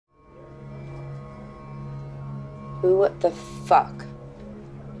Who the fuck?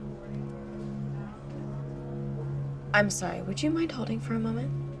 I'm sorry, would you mind holding for a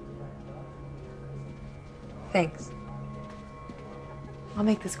moment? Thanks. I'll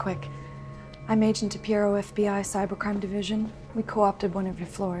make this quick. I'm Agent DePiero, FBI Cybercrime Division. We co-opted one of your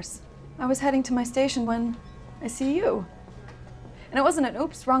floors. I was heading to my station when I see you. And it wasn't an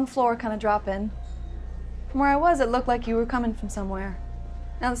oops, wrong floor kind of drop-in. From where I was, it looked like you were coming from somewhere.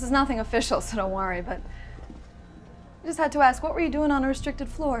 Now, this is nothing official, so don't worry, but I just had to ask, what were you doing on a restricted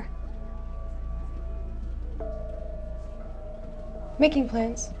floor? Making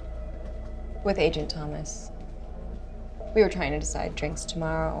plans. With Agent Thomas. We were trying to decide drinks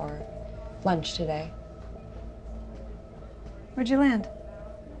tomorrow or lunch today. Where'd you land?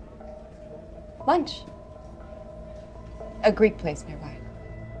 Lunch. A Greek place nearby.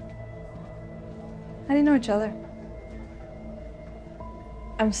 How do you know each other?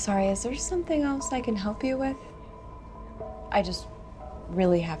 I'm sorry, is there something else I can help you with? I just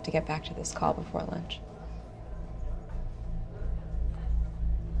really have to get back to this call before lunch.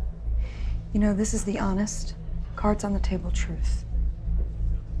 You know, this is the honest, cards on the table truth.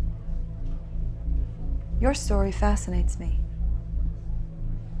 Your story fascinates me.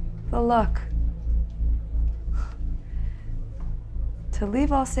 The luck. To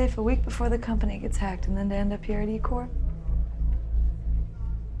leave all safe a week before the company gets hacked and then to end up here at E-Corp.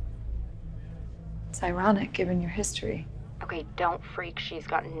 It's ironic, given your history. Okay, don't freak. She's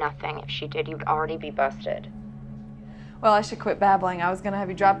got nothing. If she did, you'd already be busted. Well, I should quit babbling. I was gonna have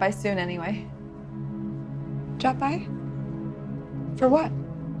you drop by soon anyway. Drop by? For what?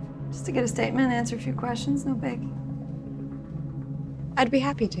 Just to get a statement, answer a few questions, no big. I'd be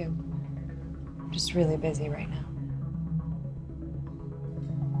happy to. I'm just really busy right now.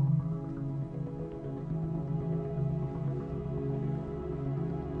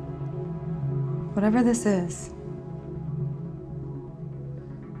 Whatever this is,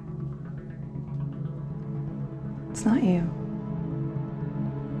 it's not you.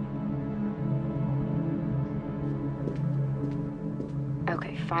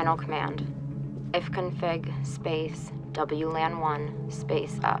 Okay, final command. Ifconfig space WLAN1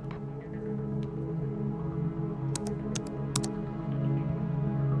 space up.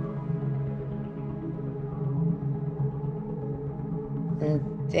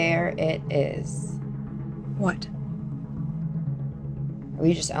 And there it is. What?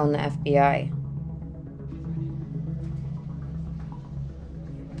 We just own the FBI.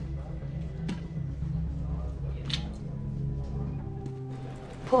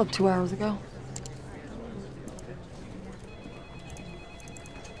 Pull up 2 hours ago.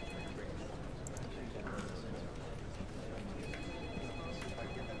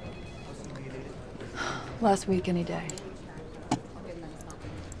 Last week, any day.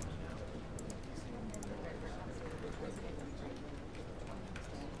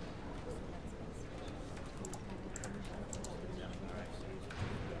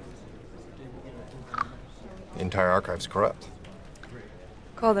 The entire archive's corrupt.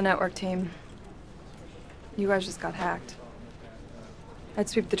 Call the network team. You guys just got hacked. I'd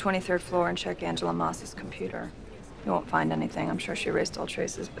sweep the 23rd floor and check Angela Moss's computer. You won't find anything. I'm sure she erased all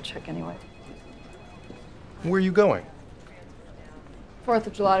traces, but check anyway. Where are you going? 4th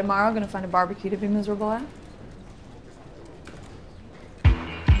of July tomorrow, gonna find a barbecue to be miserable at.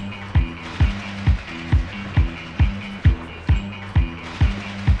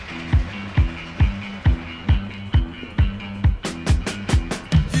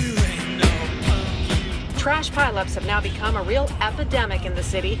 Trash pileups have now become a real epidemic in the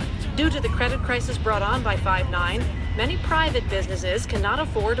city. Due to the credit crisis brought on by 5/9, many private businesses cannot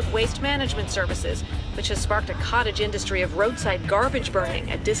afford waste management services, which has sparked a cottage industry of roadside garbage burning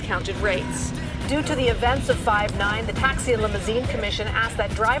at discounted rates. Due to the events of 5/9, the Taxi and Limousine Commission asked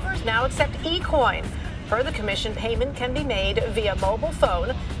that drivers now accept eCoin. Per the commission, payment can be made via mobile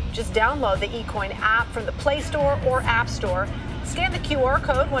phone. Just download the eCoin app from the Play Store or App Store. Scan the QR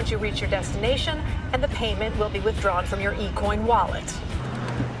code once you reach your destination, and the payment will be withdrawn from your eCoin wallet.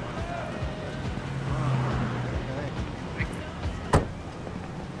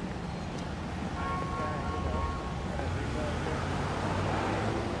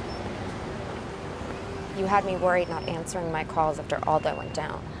 You had me worried not answering my calls after all that went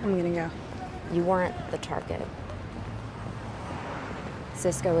down. I'm gonna go. You weren't the target.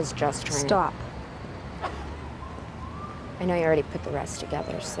 Cisco was just trying Stop. I know you already put the rest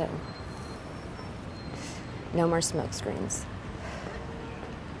together, so no more smoke screens.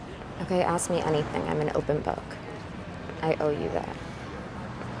 Okay, ask me anything. I'm an open book. I owe you that.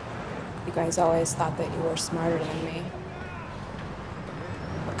 You guys always thought that you were smarter than me.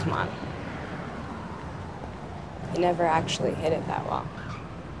 But come on. You never actually hit it that well.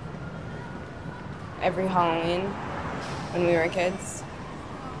 Every Halloween, when we were kids,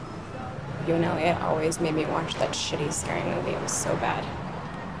 you and Elliot always made me watch that shitty, scary movie. It was so bad.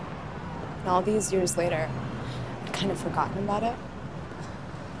 And all these years later, I'd kind of forgotten about it.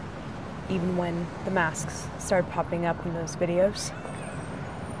 Even when the masks started popping up in those videos?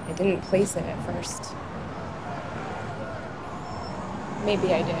 I didn't place it at first.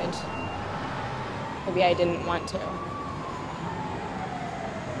 Maybe I did. Maybe I didn't want to.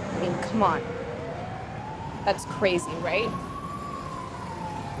 I mean, come on. That's crazy, right?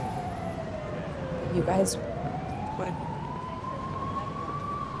 You guys would